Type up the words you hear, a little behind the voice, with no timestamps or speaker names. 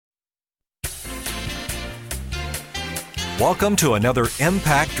Welcome to another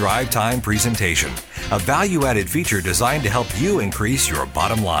Impact Drive Time presentation, a value-added feature designed to help you increase your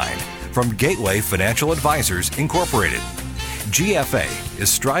bottom line from Gateway Financial Advisors Incorporated. GFA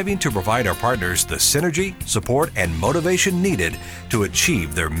is striving to provide our partners the synergy, support, and motivation needed to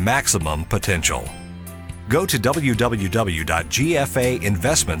achieve their maximum potential. Go to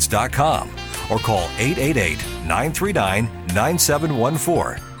www.gfainvestments.com or call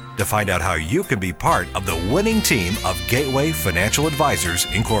 888-939-9714 to find out how you can be part of the winning team of Gateway Financial Advisors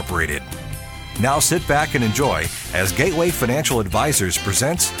Incorporated. Now sit back and enjoy as Gateway Financial Advisors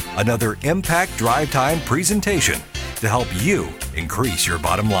presents another Impact Drive Time presentation to help you increase your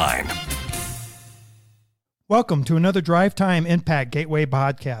bottom line. Welcome to another Drive Time Impact Gateway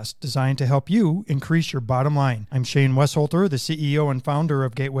podcast designed to help you increase your bottom line. I'm Shane Westholter, the CEO and founder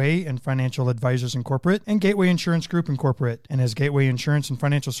of Gateway and Financial Advisors Incorporated and Gateway Insurance Group Incorporated. And as Gateway Insurance and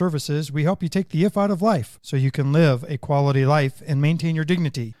Financial Services, we help you take the if out of life so you can live a quality life and maintain your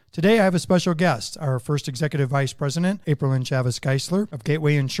dignity. Today, I have a special guest, our first Executive Vice President, April Lynn Chavez-Geisler of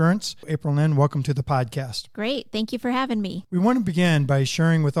Gateway Insurance. April Lynn, welcome to the podcast. Great. Thank you for having me. We want to begin by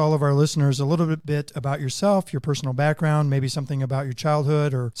sharing with all of our listeners a little bit about yourself, your personal background, maybe something about your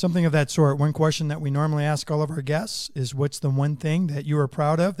childhood or something of that sort. One question that we normally ask all of our guests is, what's the one thing that you are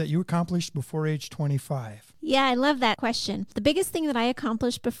proud of that you accomplished before age 25? Yeah, I love that question. The biggest thing that I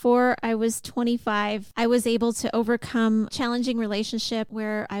accomplished before I was 25, I was able to overcome a challenging relationship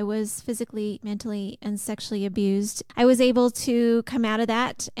where I was physically, mentally, and sexually abused. I was able to come out of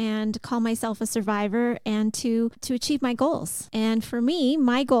that and call myself a survivor and to achieve my goals. And for me,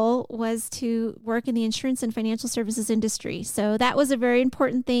 my goal was to work in the insurance and financial services industry. So that was a very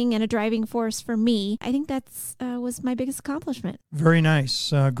important thing and a driving force for me. I think that's was my biggest accomplishment. Very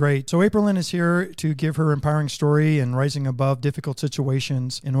nice. Great. So April Lynn is here to give her empowering story and rising above difficult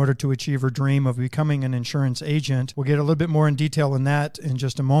situations in order to achieve her dream of becoming an insurance agent. We'll get a little bit more in detail in that in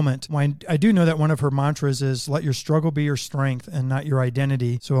just a moment. I do know that one of her mantras is let your struggle be your strength and not your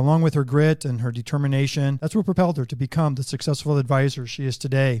identity. So along with her grit and her determination, that's what propelled her to become the successful advisor she is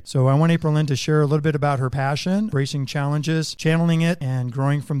today. So I want April Lynn to share a little bit about her passion, embracing challenges, channeling it, and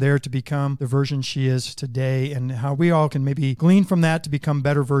growing from there to become the version she is today, and how we all can maybe glean from that to become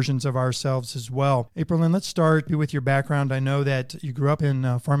better versions of ourselves as well. April Lynn, let's start with your background. I know that you grew up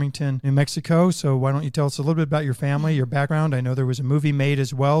in Farmington, New Mexico, so why don't you tell us a little bit about your family, your background? I know there was a movie made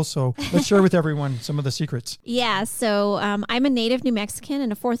as well, so let's share with everyone some of the secrets. Yeah, so I'm a native New Mexican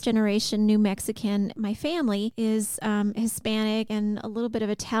and a fourth generation New Mexican. My family is Hispanic and a little bit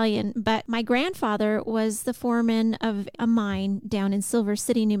of Italian, but my grandfather was the foreman of a mine down in Silver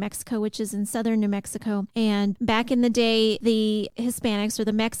City, New Mexico, which is in southern New Mexico. And back in the day, the Hispanics or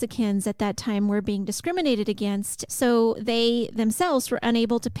the Mexicans at that time were being discriminated against. So they themselves were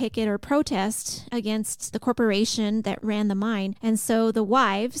unable to picket or protest against the corporation that ran the mine. And so the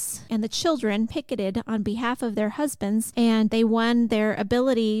wives and the children picketed on behalf of their husbands, and they won their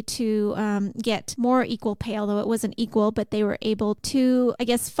ability to get more equal pay, although it wasn't equal, but they were able to, I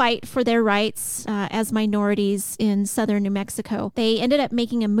guess, fight for their rights as minorities in southern New Mexico. They ended up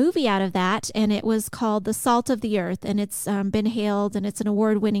making a movie out of that, and it was called The Salt of the Earth, and it's been hailed, and it's an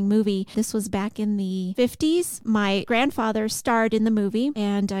award-winning movie. This was back in the 50s. My grandfather starred in the movie,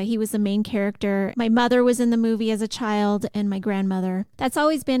 and he was the main character. My mother was in the movie as a child, and my grandmother. That's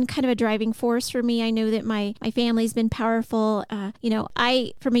always been kind of a driving force for me. I know that my family's been powerful.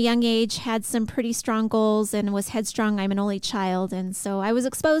 I, from a young age, had some pretty strong goals and was headstrong. I'm an only child, and so I was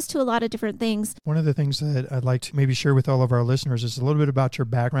exposed to a lot of different things. One of the things that I'd like to maybe share with all of our listeners is a little bit about your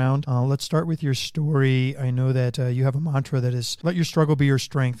background. Let's start with your story. I know that you have a mantra that is, let your struggle be your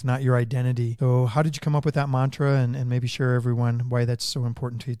strength, not your identity. So how did you come up with that mantra, and maybe share everyone why that's so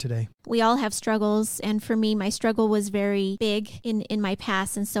important to you today? We all have struggles, and for me, my struggle was very big in my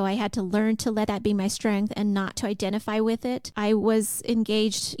past, and so I had to learn to let that be my strength and not to identify with it. I was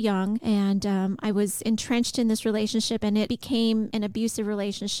engaged young, and I was entrenched in this relationship, and it became an abusive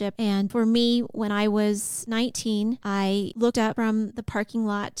relationship. And for me, when I was 19, I looked up from the parking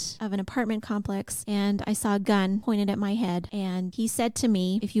lot of an apartment complex, and I saw a gun pointed at my head, and he said to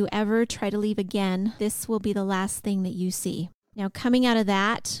me, if you ever try to leave again, this will be the last thing that you see. Now, coming out of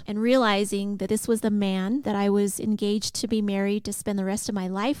that and realizing that this was the man that I was engaged to be married to spend the rest of my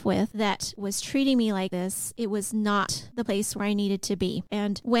life with that was treating me like this, it was not the place where I needed to be.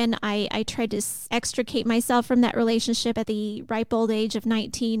 And when I tried to extricate myself from that relationship at the ripe old age of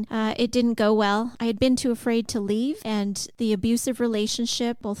 19, it didn't go well. I had been too afraid to leave, and the abusive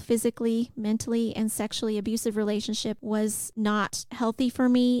relationship, both physically, mentally, and sexually abusive relationship, was not healthy for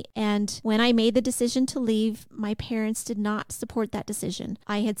me. And when I made the decision to leave, my parents did not support that decision.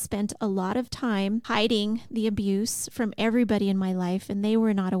 I had spent a lot of time hiding the abuse from everybody in my life, and they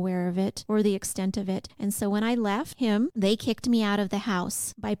were not aware of it or the extent of it. And so when I left him, they kicked me out of the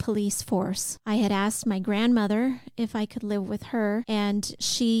house by police force. I had asked my grandmother if I could live with her, and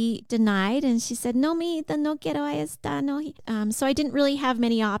she denied, and she said, no, mita, no quiero esta, no. So I didn't really have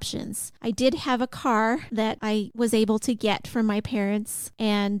many options. I did have a car that I was able to get from my parents,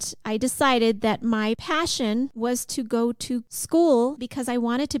 and I decided that my passion was to go to school because I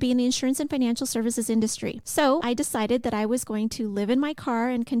wanted to be in the insurance and financial services industry. So I decided that I was going to live in my car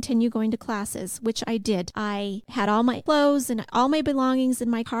and continue going to classes, which I did. I had all my clothes and all my belongings in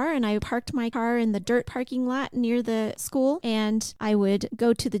my car, and I parked my car in the dirt parking lot near the school, and I would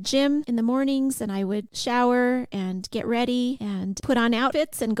go to the gym in the mornings, and I would shower and get ready and put on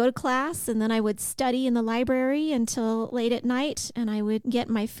outfits and go to class, and then I would study in the library until late at night, and I would get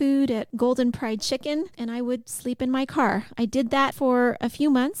my food at Golden Pride Chicken, and I would sleep in my car. I did that for a few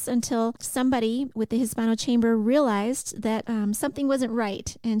months until somebody with the Hispano Chamber realized that something wasn't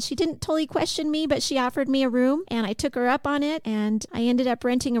right, and she didn't totally question me, but she offered me a room, and I took her up on it, and I ended up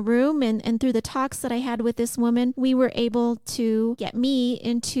renting a room, and through the talks that I had with this woman, we were able to get me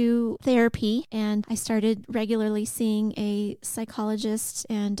into therapy, and I started regularly seeing a psychologist,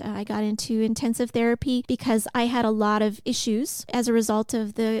 and I got into intensive therapy because I had a lot of issues as a result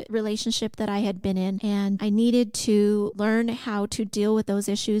of the relationship that I had been in, and I needed to learn how to deal with those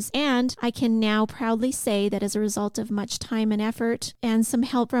issues. And I can now proudly say that as a result of much time and effort and some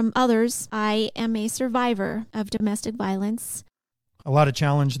help from others, I am a survivor of domestic violence. A lot of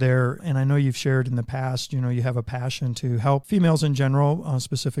challenge there, and I know you've shared in the past, you have a passion to help females in general,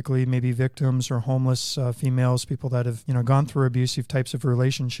 specifically maybe victims or homeless females, people that have, gone through abusive types of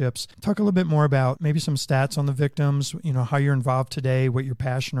relationships. Talk a little bit more about maybe some stats on the victims, how you're involved today, what your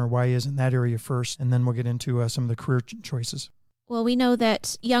passion or why is in that area first, and then we'll get into some of the career choices. Well, we know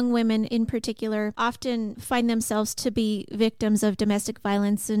that young women in particular often find themselves to be victims of domestic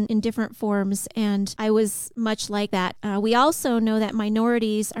violence in different forms, and I was much like that. We also know that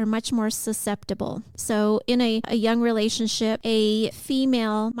minorities are much more susceptible. So in a young relationship, a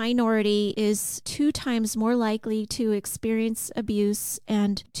female minority is 2 times more likely to experience abuse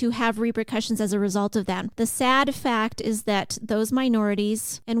and to have repercussions as a result of that. The sad fact is that those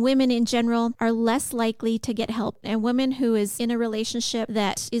minorities and women in general are less likely to get help. And women who is in a relationship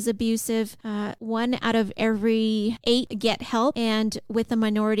that is abusive, 1 out of every 8 get help, and with the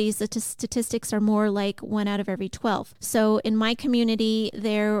minorities, the statistics are more like 1 out of every 12. So in my community,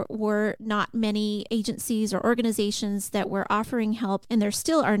 there were not many agencies or organizations that were offering help, and there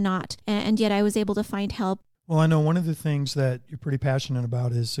still are not, and yet I was able to find help. Well, I know one of the things that you're pretty passionate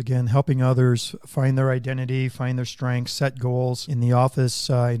about is, again, helping others find their identity, find their strengths, set goals. In the office,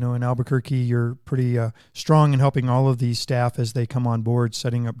 I know in Albuquerque, you're pretty strong in helping all of these staff as they come on board,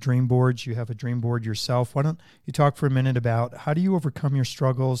 setting up dream boards. You have a dream board yourself. Why don't you talk for a minute about how do you overcome your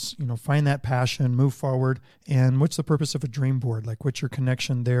struggles, find that passion, move forward, and what's the purpose of a dream board? Like, what's your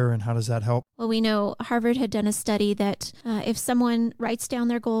connection there, and how does that help? Well, we know Harvard had done a study that if someone writes down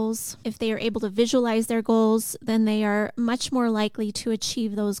their goals, if they are able to visualize their goals, then they are much more likely to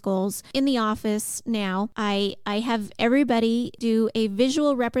achieve those goals. In the office now, I have everybody do a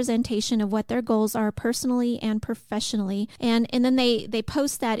visual representation of what their goals are personally and professionally, and then they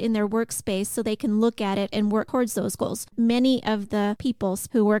post that in their workspace so they can look at it and work towards those goals. Many of the people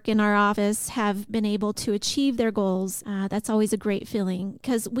who work in our office have been able to achieve their goals. That's always a great feeling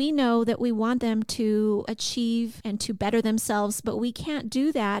because we know that we want them to achieve and to better themselves, but we can't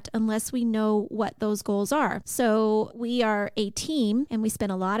do that unless we know what those goals are. So we are a team, and we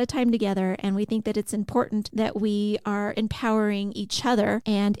spend a lot of time together, and we think that it's important that we are empowering each other.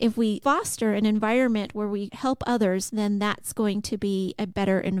 And if we foster an environment where we help others, then that's going to be a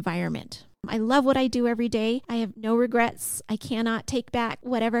better environment. I love what I do every day. I have no regrets. I cannot take back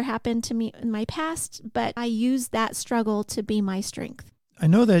whatever happened to me in my past, but I use that struggle to be my strength. I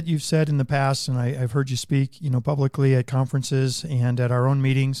know that you've said in the past, and I've heard you speak, publicly at conferences and at our own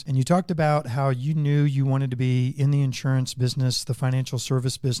meetings, and you talked about how you knew you wanted to be in the insurance business, the financial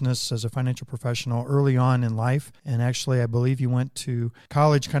service business as a financial professional early on in life. And actually, I believe you went to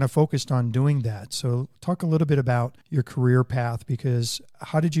college kind of focused on doing that. So talk a little bit about your career path, because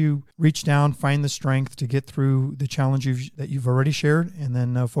how did you reach down, find the strength to get through the challenges that you've already shared, and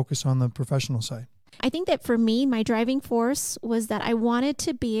then focus on the professional side? I think that for me, my driving force was that I wanted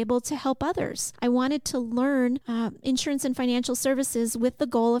to be able to help others. I wanted to learn insurance and financial services with the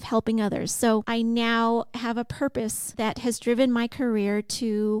goal of helping others. So I now have a purpose that has driven my career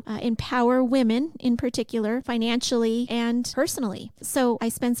to empower women in particular, financially and personally. So I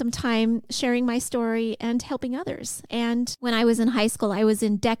spend some time sharing my story and helping others. And when I was in high school, I was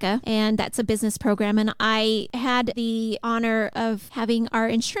in DECA, and that's a business program. And I had the honor of having our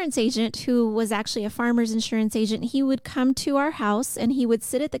insurance agent, who was actually a farmer's insurance agent. He would come to our house and he would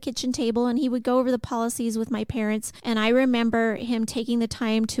sit at the kitchen table and he would go over the policies with my parents. And I remember him taking the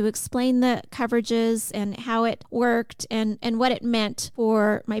time to explain the coverages and how it worked and what it meant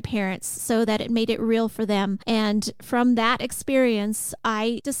for my parents so that it made it real for them. And from that experience,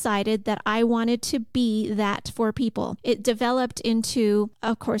 I decided that I wanted to be that for people. It developed into,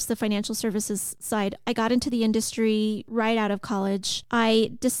 of course, the financial services side. I got into the industry right out of college.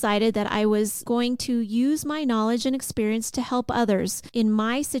 I decided that I was going to use my knowledge and experience to help others. In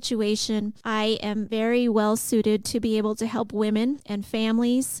my situation, I am very well suited to be able to help women and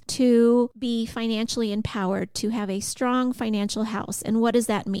families to be financially empowered, to have a strong financial house. And what does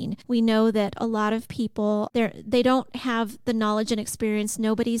that mean? We know that a lot of people, they don't have the knowledge and experience.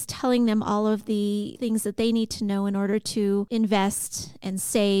 Nobody's telling them all of the things that they need to know in order to invest and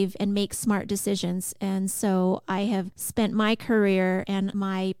save and make smart decisions. And so I have spent my career, and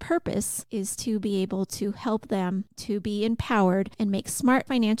my purpose is to be able to help them to be empowered and make smart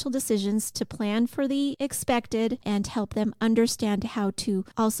financial decisions, to plan for the expected and help them understand how to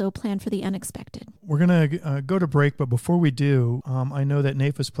also plan for the unexpected. We're going to go to break, but before we do, I know that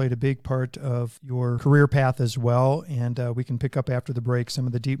NAIFA's played a big part of your career path as well, and we can pick up after the break some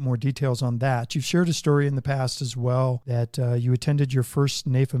of the more details on that. You've shared a story in the past as well that you attended your first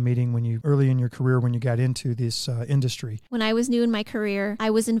NAIFA meeting early in your career when you got into this industry. When I was new in my career,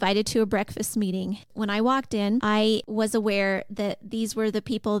 I was invited to a breakfast meeting. When I walked in, I was aware that these were the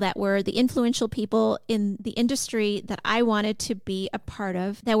people that were the influential people in the industry that I wanted to be a part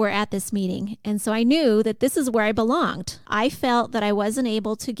of that were at this meeting. And so I knew that this is where I belonged. I felt that I wasn't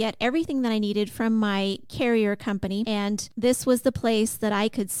able to get everything that I needed from my carrier company, and this was the place that I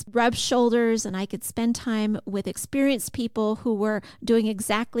could rub shoulders and I could spend time with experienced people who were doing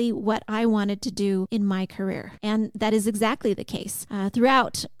exactly what I wanted to do in my career. And that is exactly the case.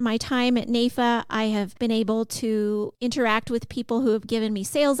 Throughout my time at NAIFA, I have been able to interact with people who have given me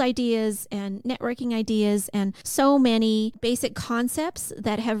sales ideas and networking ideas and so many basic concepts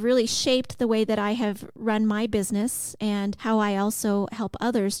that have really shaped the way that I have run my business and how I also help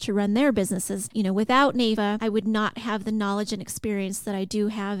others to run their businesses. Without NAIFA, I would not have the knowledge and experience that I do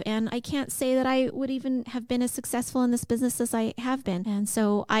have. And I can't say that I would even have been as successful in this business as I have been. And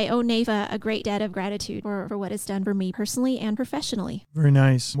so I owe NAIFA a great debt of gratitude for what it's done for me personally and professionally. Very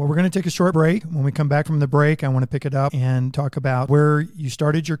nice. Well, we're going to take a short break. When we come back from the break, I want to pick it up and talk about where you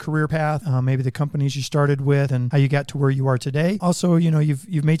started your career path, maybe the companies you started with and how you got to where you are today. Also,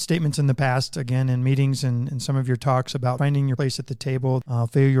 you've made statements in the past, again, in meetings and in some of your talks about finding your place at the table.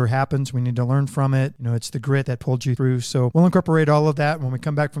 Failure happens. We need to learn from it. It's the grit that pulled you through. So we'll incorporate all of that when we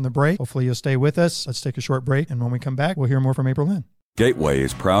come back from the break. Hopefully you'll stay with us. Let's take a short break. And when we come back, we'll hear more from April Lynn. Gateway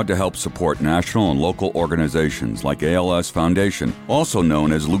is proud to help support national and local organizations like ALS Foundation, also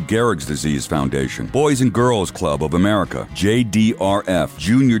known as Lou Gehrig's Disease Foundation, Boys and Girls Club of America, JDRF,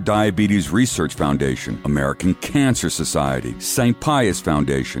 Junior Diabetes Research Foundation, American Cancer Society, St. Pius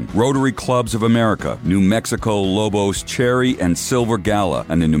Foundation, Rotary Clubs of America, New Mexico Lobos Cherry and Silver Gala,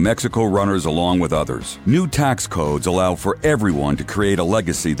 and the New Mexico Runners, along with others. New tax codes allow for everyone to create a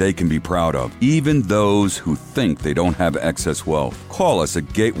legacy they can be proud of, even those who think they don't have excess wealth. Call us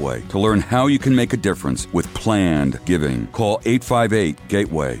at Gateway to learn how you can make a difference with planned giving. Call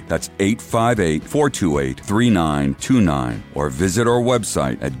 858-GATEWAY. That's 858-428-3929. Or visit our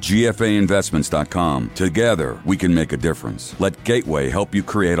website at gfainvestments.com. Together, we can make a difference. Let Gateway help you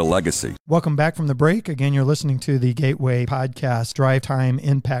create a legacy. Welcome back from the break. Again, you're listening to the Gateway Podcast Drive Time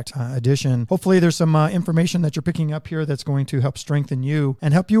Impact Edition. Hopefully there's some information that you're picking up here that's going to help strengthen you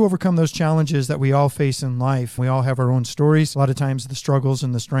and help you overcome those challenges that we all face in life. We all have our own stories. A lot of times the struggles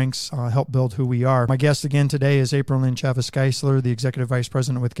and the strengths help build who we are. My guest again today is April Lynn Chavez-Geisler, the Executive Vice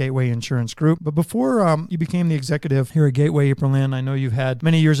President with Gateway Insurance Group. But before you became the executive here at Gateway, April Lynn, I know you've had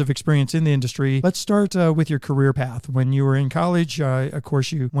many years of experience in the industry. Let's start with your career path. When you were in college, of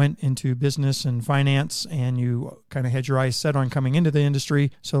course, you went into business and finance, and you kind of had your eyes set on coming into the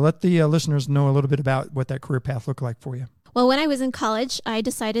industry. So let the listeners know a little bit about what that career path looked like for you. Well, when I was in college, I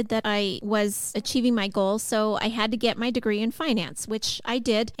decided that I was achieving my goals, so I had to get my degree in finance, which I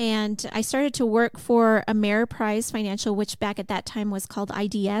did, and I started to work for Ameriprise Financial, which back at that time was called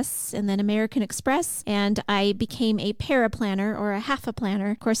IDS, and then American Express, and I became a paraplanner or a half a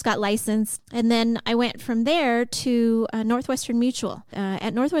planner, of course got licensed, and then I went from there to Northwestern Mutual.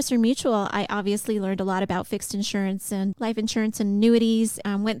 At Northwestern Mutual, I obviously learned a lot about fixed insurance and life insurance and annuities,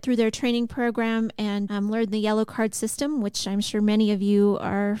 went through their training program and learned the yellow card system, which I'm sure many of you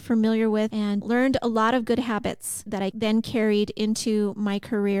are familiar with, and learned a lot of good habits that I then carried into my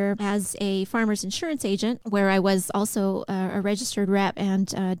career as a farmer's insurance agent, where I was also a registered rep and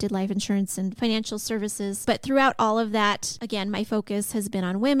did life insurance and financial services. But throughout all of that, again, my focus has been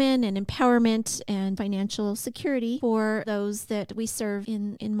on women and empowerment and financial security for those that we serve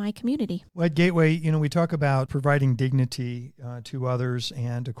in my community. Well, at Gateway, we talk about providing dignity to others.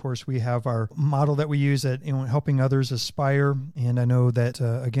 And of course, we have our model that we use at helping others aspire. And I know that,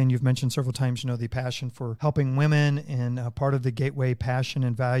 again, you've mentioned several times, the passion for helping women, and part of the Gateway passion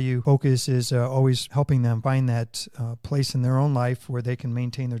and value focus is always helping them find that place in their own life where they can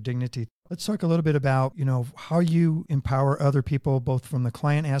maintain their dignity. Let's talk a little bit about, how you empower other people, both from the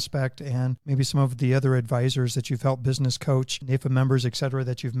client aspect and maybe some of the other advisors that you've helped business coach, NAIFA members, et cetera,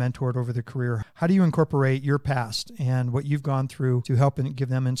 that you've mentored over the career. How do you incorporate your past and what you've gone through to help and give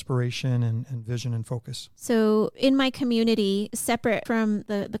them inspiration and vision and focus? So in my community, separate from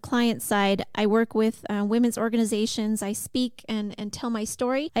the client side, I work with women's organizations. I speak and tell my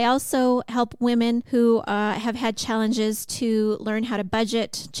story. I also help women who have had challenges to learn how to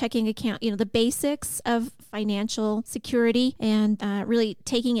budget, checking account, the basics of financial security, and really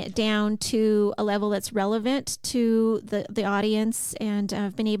taking it down to a level that's relevant to the audience, and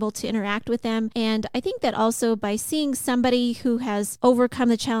I've been able to interact with them. And I think that also by seeing somebody who has overcome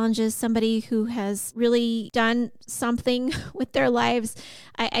the challenges, somebody who has really done something with their lives,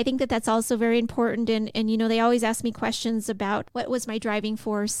 I think that that's also very important. And they always ask me questions about what was my driving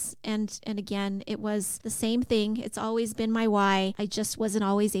force. And again, it was the same thing. It's always been my why. I just wasn't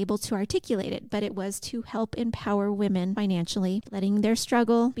always able to articulate it, but it was to help empower women financially, letting their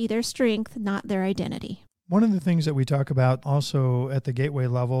struggle be their strength, not their identity. One of the things that we talk about also at the Gateway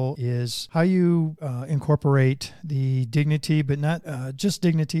level is how you incorporate the dignity, but not just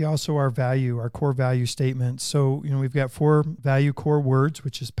dignity, also our value, our core value statements. So, we've got 4 value core words,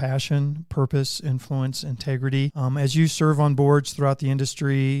 which is passion, purpose, influence, integrity. As you serve on boards throughout the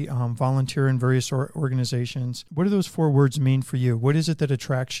industry, volunteer in various organizations, what do those 4 words mean for you? What is it that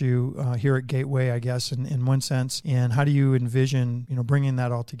attracts you here at Gateway, I guess, in one sense? And how do you envision, bringing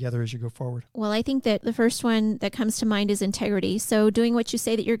that all together as you go forward? Well, I think that the first one that comes to mind is integrity. So doing what you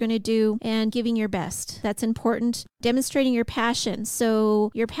say that you're going to do and giving your best. That's important. Demonstrating your passion. So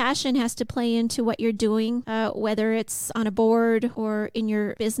your passion has to play into what you're doing, whether it's on a board or in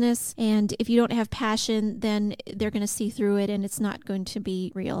your business. And if you don't have passion, then they're going to see through it, and it's not going to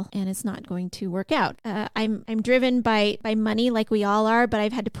be real, and it's not going to work out. I'm driven by money, like we all are, but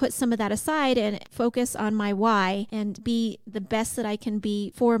I've had to put some of that aside and focus on my why and be the best that I can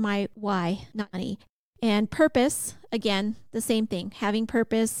be for my why, not money. And purpose, again, the same thing, having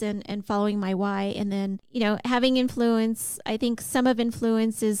purpose and following my why. And then, having influence. I think some of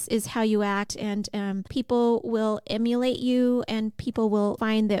influence is how you act, and people will emulate you, and people will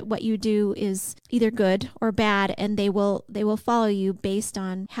find that what you do is either good or bad, and they will follow you based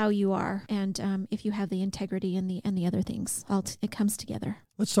on how you are. And if you have the integrity and the other things, it comes together.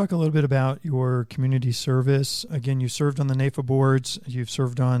 Let's talk a little bit about your community service. Again, you served on the NAIFA boards. You've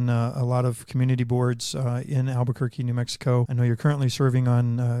served on a lot of community boards in Albuquerque, New Mexico. I know you're currently serving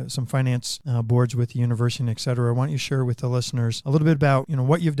on some finance boards with the university, et cetera. Why don't you share with the listeners a little bit about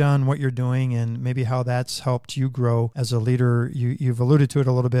what you've done, what you're doing, and maybe how that's helped you grow as a leader. You've alluded to it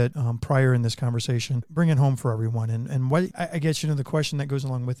a little bit prior in this conversation. Bring it home for everyone. And what I guess the question that goes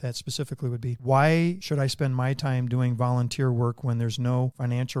along with that specifically would be, why should I spend my time doing volunteer work when there's no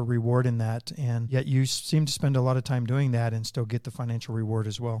financial reward in that? And yet you seem to spend a lot of time doing that and still get the financial reward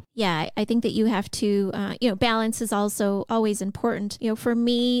as well. Yeah, I think that you have to, balance is also always important. For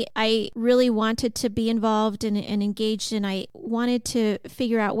me, I really wanted to be involved and engaged, and I wanted to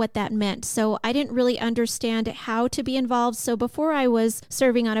figure out what that meant. So I didn't really understand how to be involved. So before I was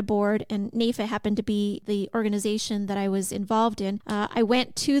serving on a board, and NAIFA happened to be the organization that I was involved in, I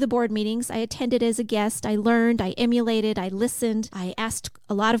went to the board meetings. I attended as a guest. I learned, I emulated, I listened, I asked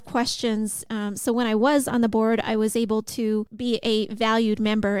a lot of questions. So when I was on the board, I was able to be a valued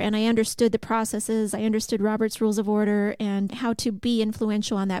member, and I understood the processes. I understood Robert's Rules of order and how to be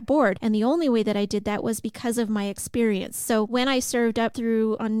influential on that board. And the only way that I did that was because of my experience. So when I served up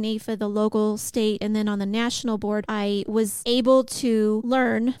through on NAIFA, the local, state, and then on the national board, I was able to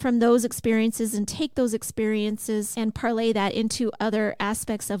learn from those experiences and take those experiences and parlay that into other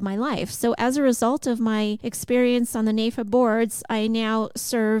aspects of my life. So as a result of my experience on the NAIFA boards, I now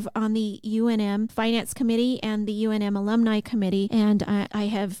serve on the UNM Finance Committee and the UNM Alumni Committee, and I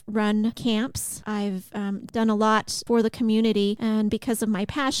have run camps. I've done a lot for the community and because of my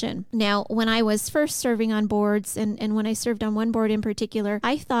passion. Now, when I was first serving on boards, and when I served on one board in particular,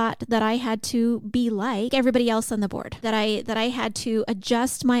 I thought that I had to be like everybody else on the board, that I had to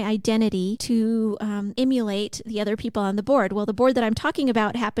adjust my identity to emulate the other people on the board. Well, the board that I'm talking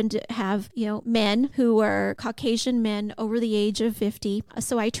about happened to have, men who were Caucasian men over the age of 50.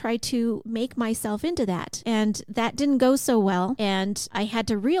 So I tried to make myself into that, and that didn't go so well. And I had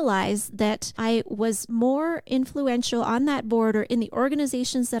to realize that I was more influential on that board or in the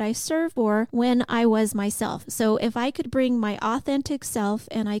organizations that I serve for when I was myself. So if I could bring my authentic self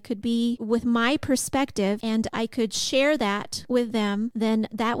and I could be with my perspective and I could share that with them, then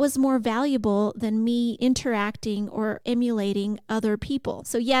that was more valuable than me interacting or emulating other people.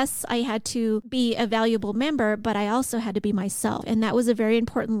 So yes, I had to be a valuable member, but I also had to be myself. And that was a very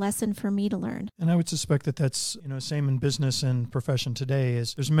important lesson for me to learn. And I would suspect that that's, same in business and profession today.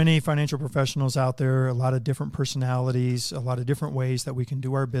 Is there's many financial professionals out there, a lot of different personalities, a lot of different ways that we can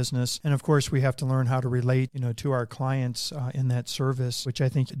do our business. And of course, we have to learn how to relate, to our clients in that service, which I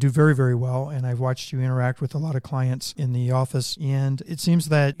think do very, very well. And I've watched you interact with a lot of clients in the office. And it seems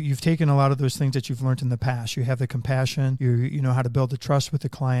that you've taken a lot of those things that you've learned in the past. You have the compassion, you know how to build the trust with the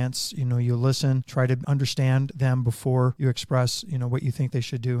clients, you listen, try to understand them before you express, what you think they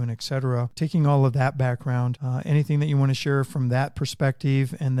should do, and et cetera. Taking all of that background, anything that you want to share from that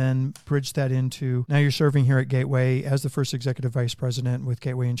perspective, and then bridge that into, now you're serving here at Gateway as the first executive vice president with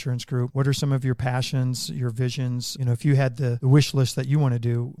Gateway Insurance Group. What are some of your passions, your visions? If you had the wish list that you want to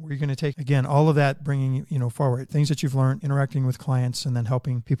do, where you're going to take, again, all of that, bringing, forward, things that you've learned, interacting with clients, and then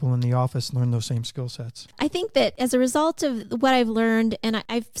helping people in the office learn those same skill sets. I think that as a result of what I've learned, and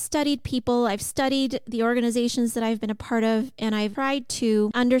I've studied people, I've studied the organizations that I've been a part of, and I've tried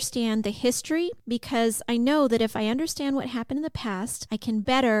to understand the history, because I know that if I understand what happened in the past, I can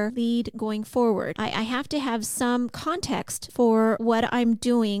better lead going forward. I have to have some context for what I'm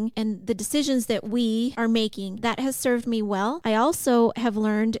doing and the decisions that we are making. That has served me well. I also have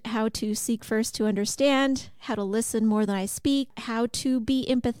learned how to seek first to understand, how to listen more than I speak, how to be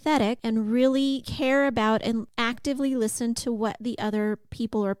empathetic and really care about and actively listen to what the other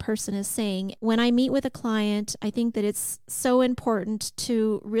people or person is saying. When I meet with a client, I think that it's so important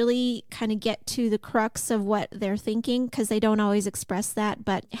to really kind of get to the crux of what they're thinking, because they don't always express that,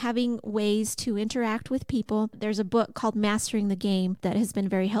 but having ways to interact with people. There's a book called Mastering the Game that has been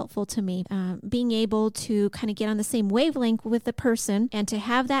very helpful to me. Being able to kind of get on the same wavelength with the person and to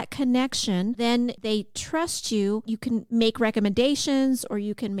have that connection, then they trust you. You can make recommendations or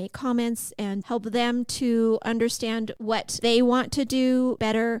you can make comments and help them to understand what they want to do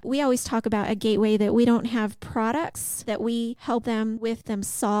better. We always talk about at Gateway that we don't have products, that we help them with them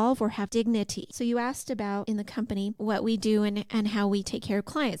solve or have dignity. So you asked about in the company what we do and how we take care of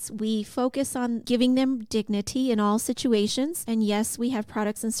clients. We focus on giving them dignity in all situations. And yes, we have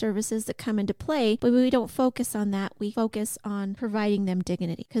products and services that come into play, but we don't focus on that. We focus on providing them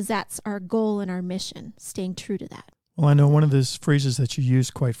dignity, because that's our goal and our mission, staying true to that. Well, I know one of those phrases that you use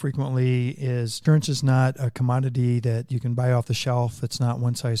quite frequently is insurance is not a commodity that you can buy off the shelf. It's not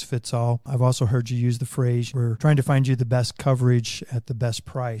one size fits all. I've also heard you use the phrase, we're trying to find you the best coverage at the best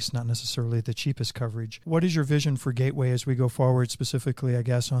price, not necessarily the cheapest coverage. What is your vision for Gateway as we go forward, specifically, I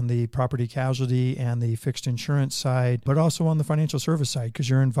guess, on the property casualty and the fixed insurance side, but also on the financial service side, because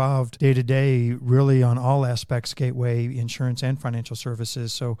you're involved day to day really on all aspects, Gateway, insurance and financial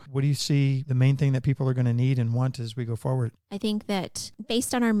services. So what do you see the main thing that people are going to need and want as we go forward? I think that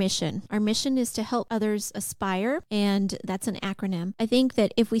based on our mission is to help others aspire, and that's an acronym. I think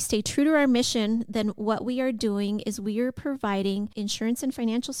that if we stay true to our mission, then what we are doing is we are providing insurance and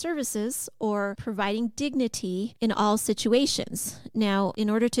financial services, or providing dignity in all situations. Now, in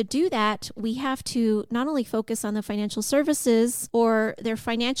order to do that, we have to not only focus on the financial services or their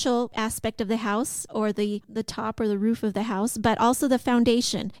financial aspect of the house, or the top or the roof of the house, but also the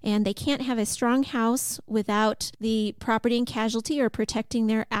foundation. And they can't have a strong house without the the property and casualty or protecting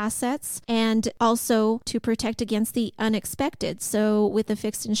their assets, and also to protect against the unexpected. So with the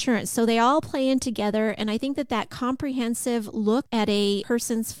fixed insurance. So they all play in together. And I think that comprehensive look at a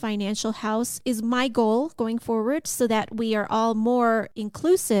person's financial house is my goal going forward, so that we are all more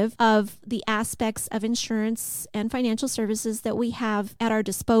inclusive of the aspects of insurance and financial services that we have at our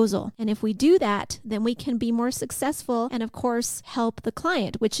disposal. And if we do that, then we can be more successful and, of course, help the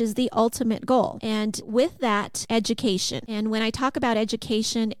client, which is the ultimate goal. And with that, education. And when I talk about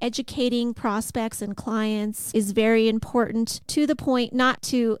education, educating prospects and clients is very important, to the point, not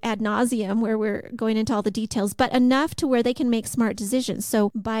to ad nauseum where we're going into all the details, but enough to where they can make smart decisions.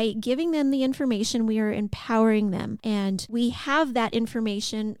 So by giving them the information, we are empowering them. And we have that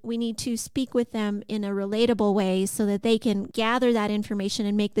information. We need to speak with them in a relatable way so that they can gather that information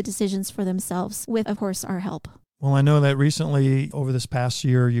and make the decisions for themselves with, of course, our help. Well, I know that recently, over this past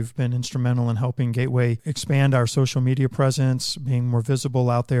year, you've been instrumental in helping Gateway expand our social media presence, being more visible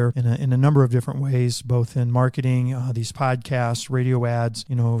out there in a number of different ways, both in marketing, these podcasts, radio ads,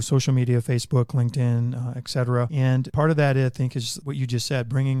 social media, Facebook, LinkedIn, et cetera. And part of that, I think, is what you just said,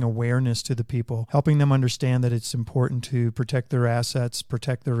 bringing awareness to the people, helping them understand that it's important to protect their assets,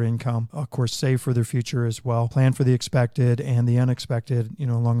 protect their income, of course, save for their future as well, plan for the expected and the unexpected,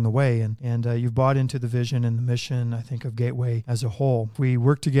 along the way. And you've bought into the vision and the mission, I think, of Gateway as a whole. We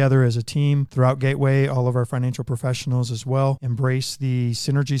work together as a team throughout Gateway, all of our financial professionals as well, embrace the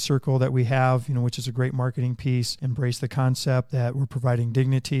synergy circle that we have, which is a great marketing piece, embrace the concept that we're providing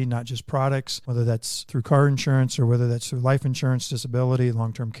dignity, not just products, whether that's through car insurance or whether that's through life insurance, disability,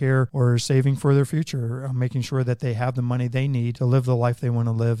 long-term care, or saving for their future, making sure that they have the money they need to live the life they want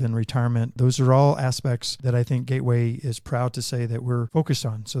to live in retirement. Those are all aspects that I think Gateway is proud to say that we're focused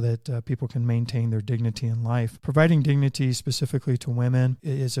on, so that people can maintain their dignity in life. Providing dignity specifically to women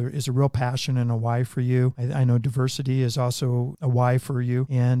is a real passion and a why for you. I know diversity is also a why for you.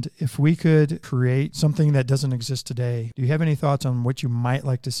 And if we could create something that doesn't exist today, do you have any thoughts on what you might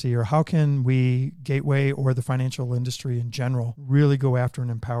like to see, or how can we, Gateway or the financial industry in general, really go after and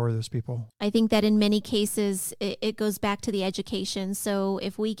empower those people? I think that in many cases, it goes back to the education. So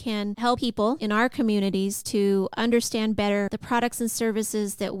if we can help people in our communities to understand better the products and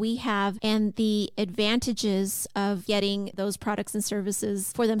services that we have and the advantages of getting those products and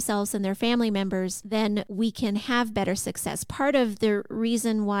services for themselves and their family members, then we can have better success. Part of the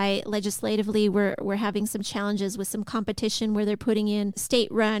reason why legislatively we're having some challenges with some competition where they're putting in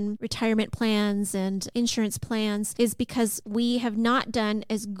state-run retirement plans and insurance plans is because we have not done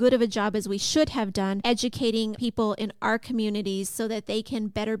as good of a job as we should have done educating people in our communities so that they can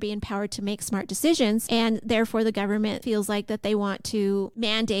better be empowered to make smart decisions. And therefore, the government feels like that they want to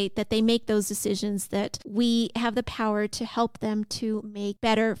mandate that they make those decisions that we have the power to help them to make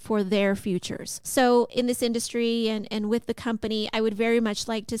better for their futures. So in this industry and with the company, I would very much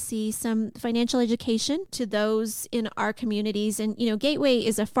like to see some financial education to those in our communities. And, Gateway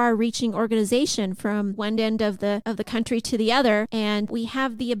is a far-reaching organization from one end of the country to the other. And we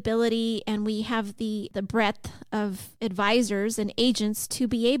have the ability and we have the breadth of advisors and agents to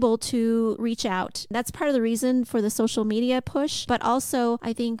be able to reach out. That's part of the reason for the social media push. But also,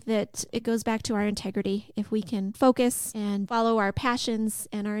 I think that it goes back to our integrity. If we can focus and follow our passions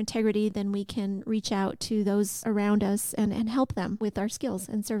and our integrity, then we can reach out to those around us and help them with our skills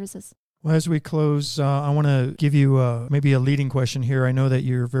and services. Well, as we close, I want to give you maybe a leading question here. I know that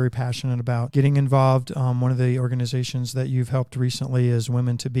you're very passionate about getting involved. One of the organizations that you've helped recently is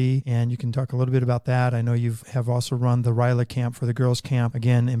Women to Be, and you can talk a little bit about that. I know you have also run the RILA camp for the girls camp,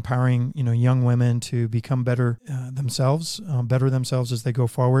 again, empowering young women to become better themselves as they go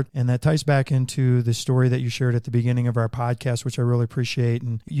forward. And that ties back into the story that you shared at the beginning of our podcast, which I really appreciate.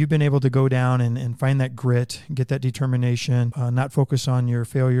 And you've been able to go down and find that grit, get that determination, not focus on your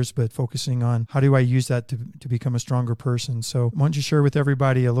failures, but focusing on how do I use that to become a stronger person. So why don't you share with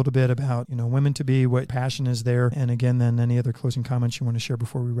everybody a little bit about, Women to Be, what passion is there, and again, then any other closing comments you want to share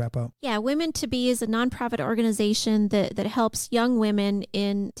before we wrap up? Yeah, Women to Be is a nonprofit organization that helps young women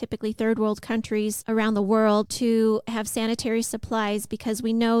in typically third world countries around the world to have sanitary supplies, because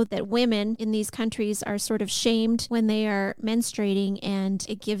we know that women in these countries are sort of shamed when they are menstruating, and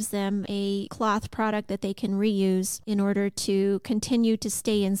it gives them a cloth product that they can reuse in order to continue to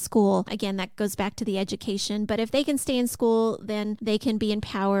stay in school. school, again, that goes back to the education. But if they can stay in school, then they can be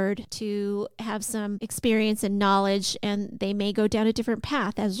empowered to have some experience and knowledge, and they may go down a different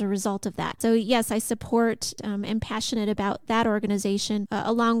path as a result of that. So yes, I support and passionate about that organization.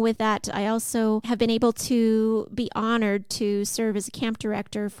 Along with that, I also have been able to be honored to serve as a camp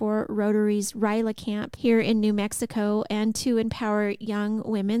director for Rotary's Ryla Camp here in New Mexico, and to empower young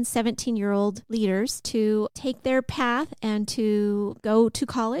women, 17-year-old leaders, to take their path and to go to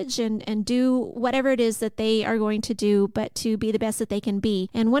college and do whatever it is that they are going to do, but to be the best that they can be.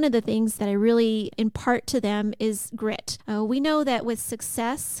 And one of the things that I really impart to them is grit. We know that with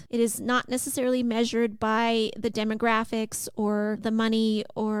success, it is not necessarily measured by the demographics or the money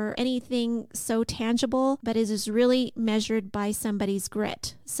or anything so tangible, but it is really measured by somebody's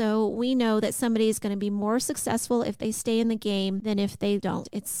grit. So we know that somebody is going to be more successful if they stay in the game than if they don't.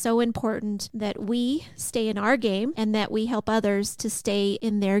 It's so important that we stay in our game and that we help others to stay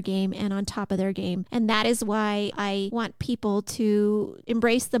in their game and on top of their game. And that is why I want people to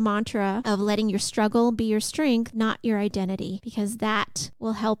embrace the mantra of letting your struggle be your strength, not your identity, because that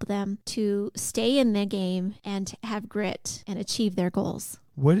will help them to stay in the game and have grit and achieve their goals.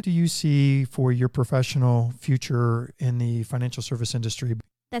 What do you see for your professional future in the financial service industry?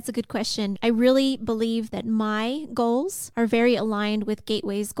 That's a good question. I really believe that my goals are very aligned with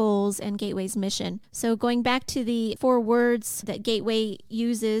Gateway's goals and Gateway's mission. So going back to the 4 words that Gateway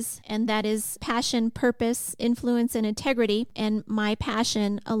uses, and that is passion, purpose, influence, and integrity. And my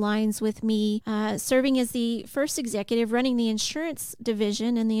passion aligns with me serving as the first executive running the insurance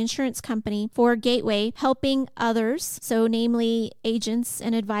division and the insurance company for Gateway, helping others, so namely agents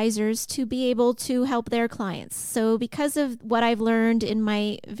and advisors, to be able to help their clients. So because of what I've learned in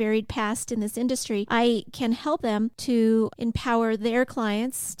my varied past in this industry, I can help them to empower their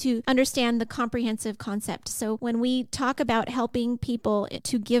clients to understand the comprehensive concept. So when we talk about helping people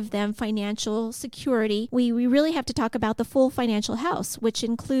to give them financial security, we really have to talk about the full financial house, which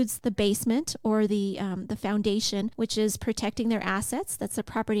includes the basement or the foundation, which is protecting their assets. That's the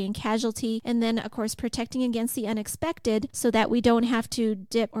property and casualty. And then, of course, protecting against the unexpected so that we don't have to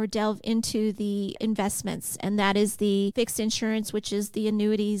dip or delve into the investments. And that is the fixed insurance, which is the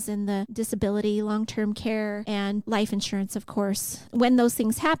annuities and the disability, long-term care, and life insurance, of course. When those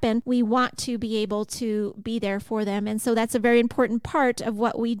things happen, we want to be able to be there for them. And so that's a very important part of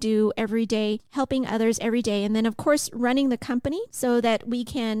what we do every day, helping others every day. And then, of course, running the company so that we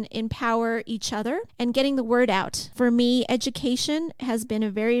can empower each other and getting the word out. For me, education has been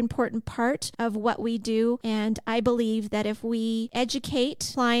a very important part of what we do. And I believe that if we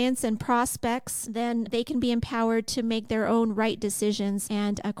educate clients and prospects, then they can be empowered to make their own right decisions. And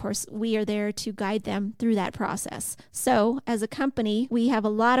of course, we are there to guide them through that process. So as a company, we have a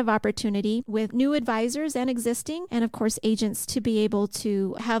lot of opportunity with new advisors and existing, and of course, agents to be able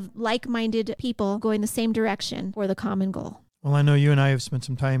to have like-minded people going the same direction for the common goal. Well, I know you and I have spent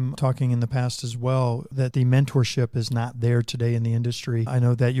some time talking in the past as well that the mentorship is not there today in the industry. I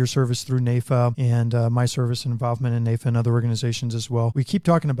know that your service through NAIFA and my service and involvement in NAIFA and other organizations as well, we keep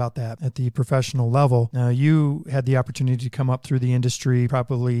talking about that at the professional level. Now, you had the opportunity to come up through the industry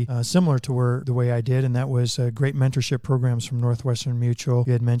probably similar to the way I did, and that was great mentorship programs from Northwestern Mutual.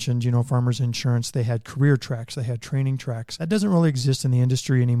 You had mentioned, Farmers Insurance. They had career tracks. They had training tracks. That doesn't really exist in the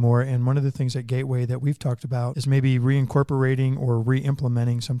industry anymore, and one of the things at Gateway that we've talked about is maybe reincorporating or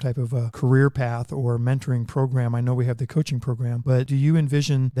re-implementing some type of a career path or mentoring program. I know we have the coaching program, but do you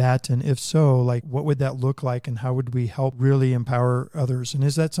envision that? And if so, what would that look like, and how would we help really empower others? And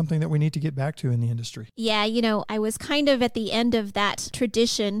is that something that we need to get back to in the industry? Yeah, I was kind of at the end of that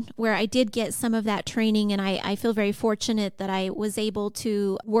tradition where I did get some of that training, and I feel very fortunate that I was able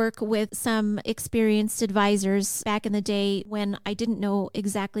to work with some experienced advisors back in the day when I didn't know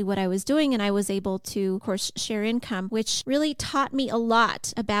exactly what I was doing, and I was able to, of course, share income, which really taught me a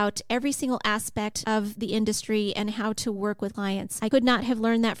lot about every single aspect of the industry and how to work with clients. I could not have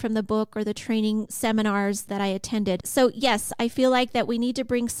learned that from the book or the training seminars that I attended. So yes, I feel like that we need to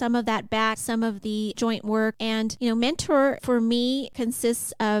bring some of that back, some of the joint work. And, mentor for me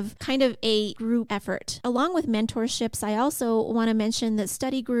consists of kind of a group effort. Along with mentorships, I also want to mention that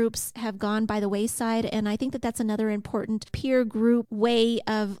study groups have gone by the wayside. And I think that that's another important peer group way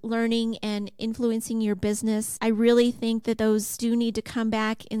of learning and influencing your business. I really think that that those do need to come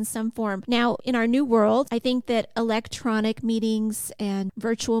back in some form. Now, in our new world, I think that electronic meetings and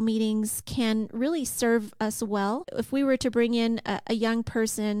virtual meetings can really serve us well. If we were to bring in a young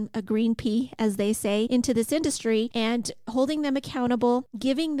person, a green pea, as they say, into this industry and holding them accountable,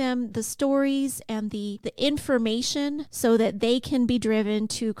 giving them the stories and the information so that they can be driven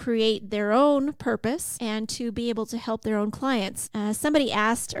to create their own purpose and to be able to help their own clients. Somebody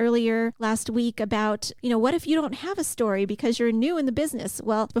asked earlier last week about, what if you don't have a story because you're new in the business?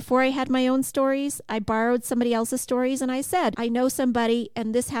 Well, before I had my own stories, I borrowed somebody else's stories and I said, I know somebody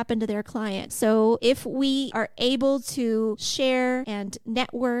and this happened to their client. So if we are able to share and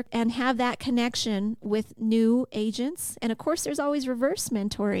network and have that connection with new agents, and of course there's always reverse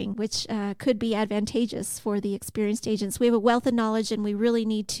mentoring, which could be advantageous for the experienced agents. We have a wealth of knowledge and we really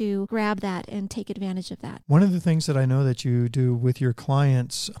need to grab that and take advantage of that. One of the things that I know that you do with your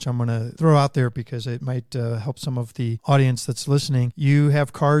clients, which I'm going to throw out there because it might help some of the audience that's listening, you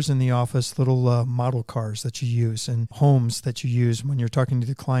have cars in the office, little model cars that you use and homes that you use when you're talking to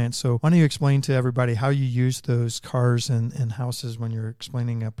the clients. So why don't you explain to everybody how you use those cars and houses when you're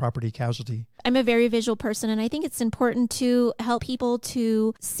explaining a property casualty? I'm a very visual person, and I think it's important to help people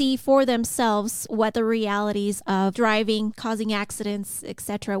to see for themselves what the realities of driving, causing accidents,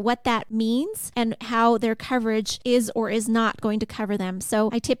 etc., what that means and how their coverage is or is not going to cover them. So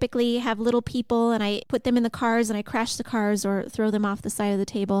I typically have little people and I put them in the cars and I crash the cars or throw them off the side of the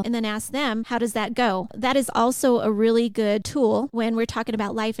table and then ask them, how does that go? That is also a really good tool when we're talking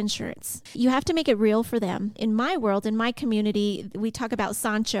about life insurance. You have to make it real for them. In my world, in my community, we talk about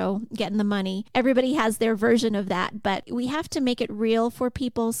Sancho getting the money. Everybody has their version of that, but we have to make it real for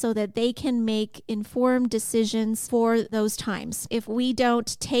people so that they can make informed decisions for those times. If we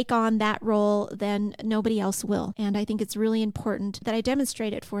don't take on that role, then nobody else will. And I think it's really important that I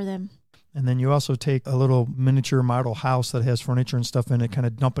demonstrate it for them. And then you also take a little miniature model house that has furniture and stuff in it, kind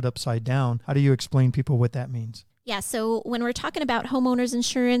of dump it upside down. How do you explain people what that means? Yeah, so when we're talking about homeowners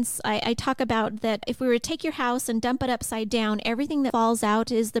insurance, I talk about that if we were to take your house and dump it upside down, everything that falls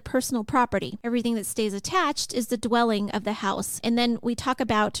out is the personal property. Everything that stays attached is the dwelling of the house. And then we talk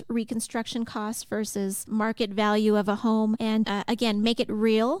about reconstruction costs versus market value of a home. And again, make it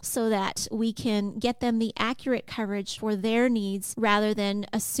real so that we can get them the accurate coverage for their needs rather than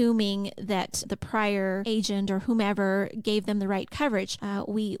assuming that the prior agent or whomever gave them the right coverage.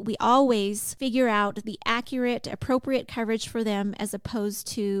 We always figure out the accurate, appropriate coverage for them as opposed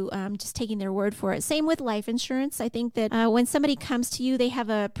to just taking their word for it. Same with life insurance. I think that when somebody comes to you, they have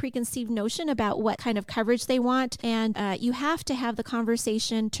a preconceived notion about what kind of coverage they want, and you have to have the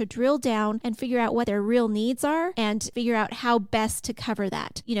conversation to drill down and figure out what their real needs are and figure out how best to cover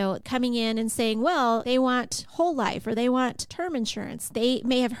that. Coming in and saying, well, they want whole life or they want term insurance. They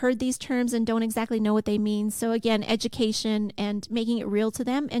may have heard these terms and don't exactly know what they mean. So again, education and making it real to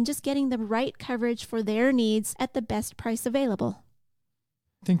them and just getting the right coverage for their needs at the best price available.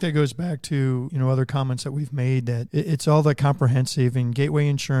 I think that goes back to, other comments that we've made, that it's all that comprehensive, and Gateway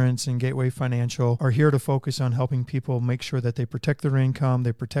Insurance and Gateway Financial are here to focus on helping people make sure that they protect their income,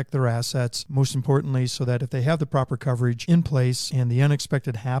 they protect their assets, most importantly, so that if they have the proper coverage in place and the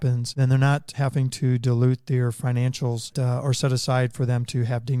unexpected happens, then they're not having to dilute their financials or set aside for them to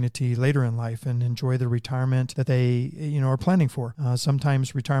have dignity later in life and enjoy the retirement that they, are planning for.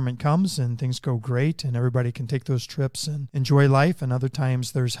 Sometimes retirement comes and things go great and everybody can take those trips and enjoy life, and other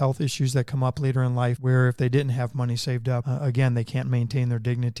times there's health issues that come up later in life where if they didn't have money saved up, again, they can't maintain their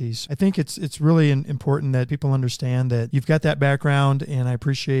dignities. I think it's really important that people understand that you've got that background, and I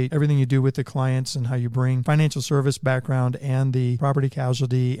appreciate everything you do with the clients and how you bring financial service background and the property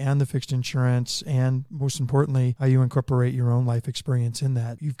casualty and the fixed insurance, and most importantly, how you incorporate your own life experience in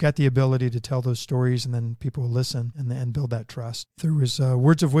that. You've got the ability to tell those stories, and then people will listen and build that trust. If there was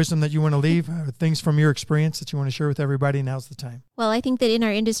words of wisdom that you want to leave, things from your experience that you want to share with everybody, now's the time. Well, I think that in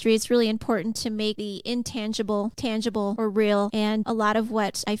our industry, it's really important to make the intangible tangible or real. And a lot of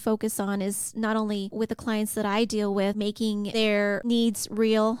what I focus on is not only with the clients that I deal with, making their needs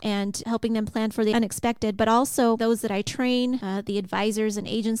real and helping them plan for the unexpected, but also those that I train, the advisors and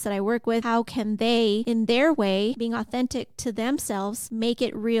agents that I work with. How can they, in their way, being authentic to themselves, make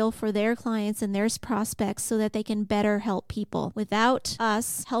it real for their clients and their prospects so that they can better help people? Without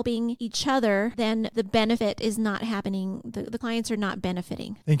us helping each other, then the benefit is not happening. The clients are not benefiting.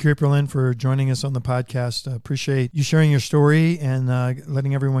 benefiting. Thank you, April Lynn, for joining us on the podcast. Appreciate you sharing your story and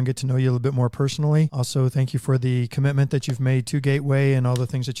letting everyone get to know you a little bit more personally. Also, thank you for the commitment that you've made to Gateway and all the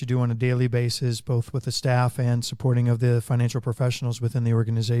things that you do on a daily basis, both with the staff and supporting of the financial professionals within the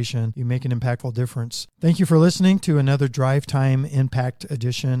organization. You make an impactful difference. Thank you for listening to another Drive Time Impact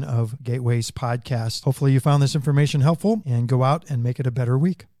edition of Gateway's podcast. Hopefully you found this information helpful and go out and make it a better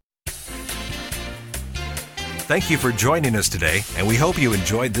week. Thank you for joining us today, and we hope you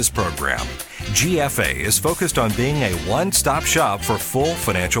enjoyed this program. GFA is focused on being a one-stop shop for full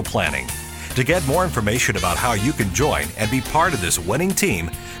financial planning. To get more information about how you can join and be part of this winning team,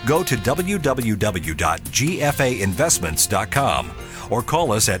 go to www.gfainvestments.com or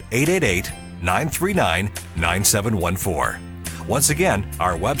call us at 888-939-9714. Once again,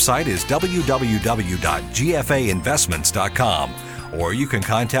 our website is www.gfainvestments.com, or you can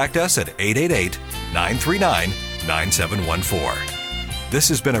contact us at 888-939-9714. This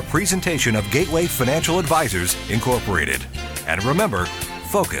has been a presentation of Gateway Financial Advisors, Incorporated. And remember,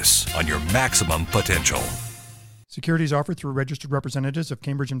 focus on your maximum potential. Securities offered through registered representatives of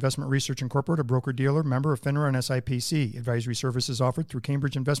Cambridge Investment Research Incorporated, a broker-dealer, member of FINRA and SIPC. Advisory services offered through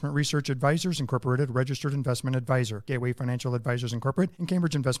Cambridge Investment Research Advisors Incorporated, a registered investment advisor. Gateway Financial Advisors Incorporated and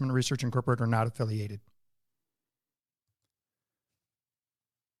Cambridge Investment Research Incorporated are not affiliated.